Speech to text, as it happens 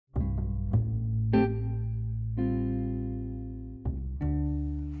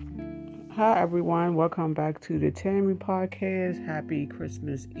Hi everyone, welcome back to the Tammy Podcast. Happy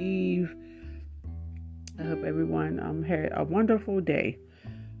Christmas Eve. I hope everyone had a wonderful day.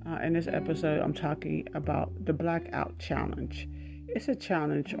 In this episode, I'm talking about the Blackout Challenge. It's a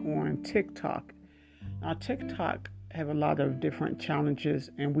challenge on TikTok. Now, TikTok have a lot of different challenges,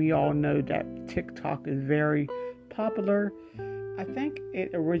 and we all know that TikTok is very popular. I think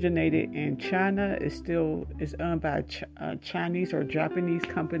it originated in China. It still is owned by a Chinese or Japanese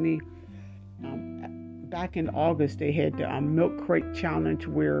company. Back in August, they had the milk crate challenge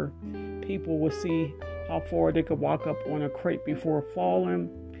where people would see how far they could walk up on a crate before falling.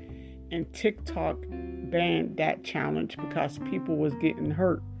 And TikTok banned that challenge because people was getting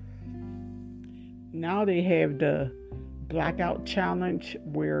hurt. Now they have the Blackout Challenge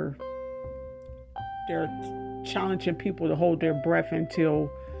where they're challenging people to hold their breath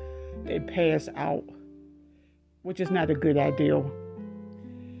until they pass out, which is not a good idea.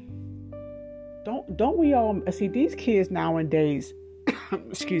 Don't we all see these kids nowadays?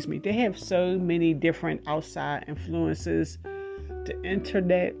 Excuse me. They have so many different outside influences. The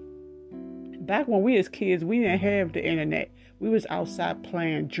internet. Back when we as kids, we didn't have the internet. We was outside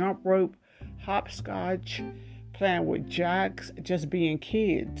playing jump rope, hopscotch, playing with jacks, just being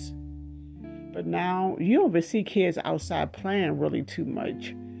kids. But now you don't even see kids outside playing really too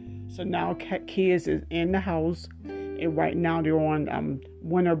much. So now kids is in the house, and right now they're on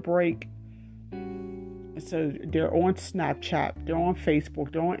winter break. So they're on Snapchat, they're on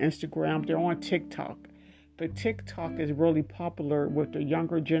Facebook, they're on Instagram, they're on TikTok. But TikTok is really popular with the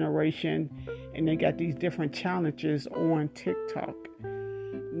younger generation, and they got these different challenges on TikTok.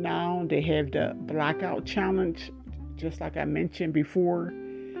 Now they have the Blackout Challenge, just like I mentioned before.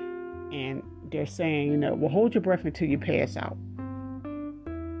 And they're saying, well, hold your breath until you pass out.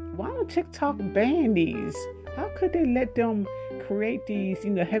 Why don't TikTok ban these? How could they let them create these,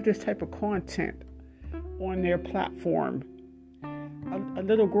 have this type of content on their platform? A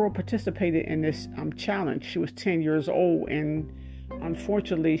little girl participated in this challenge. She was 10 years old, and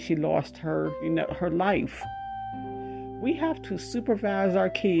unfortunately she lost her life. We have to supervise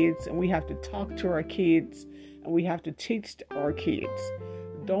our kids, and we have to talk to our kids, and we have to teach our kids.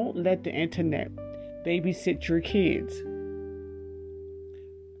 Don't let the internet babysit your kids.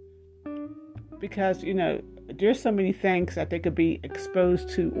 Because, there's so many things that they could be exposed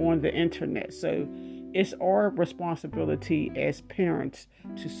to on the internet. So it's our responsibility as parents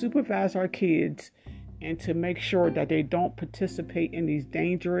to supervise our kids and to make sure that they don't participate in these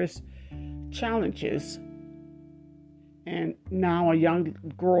dangerous challenges. And now a young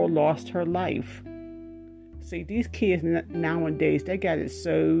girl lost her life. See, these kids nowadays, they got it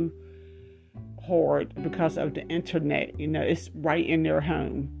so hard because of the internet. It's right in their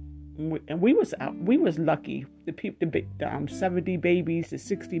home. And we was lucky. The 70 babies, the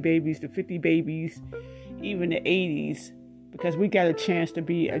 60 babies, the 50 babies, even the 80s, because we got a chance to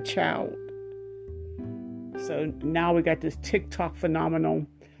be a child. So now we got this TikTok phenomenon.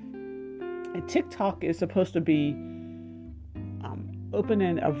 And TikTok is supposed to be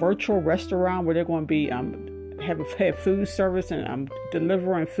opening a virtual restaurant where they're going to be have food service and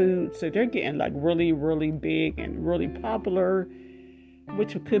delivering food. So they're getting like really, really big and really popular,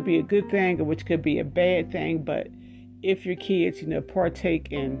 which could be a good thing or which could be a bad thing. But if your kids,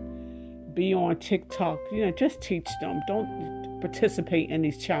 partake and be on TikTok, just teach them. Don't participate in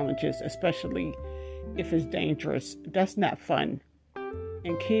these challenges, especially if it's dangerous. That's not fun.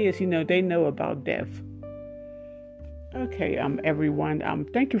 And kids, they know about death. Okay, everyone.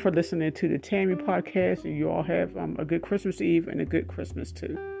 Thank you for listening to the Tammy Podcast, and you all have a good Christmas Eve and a good Christmas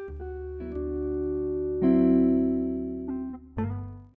too.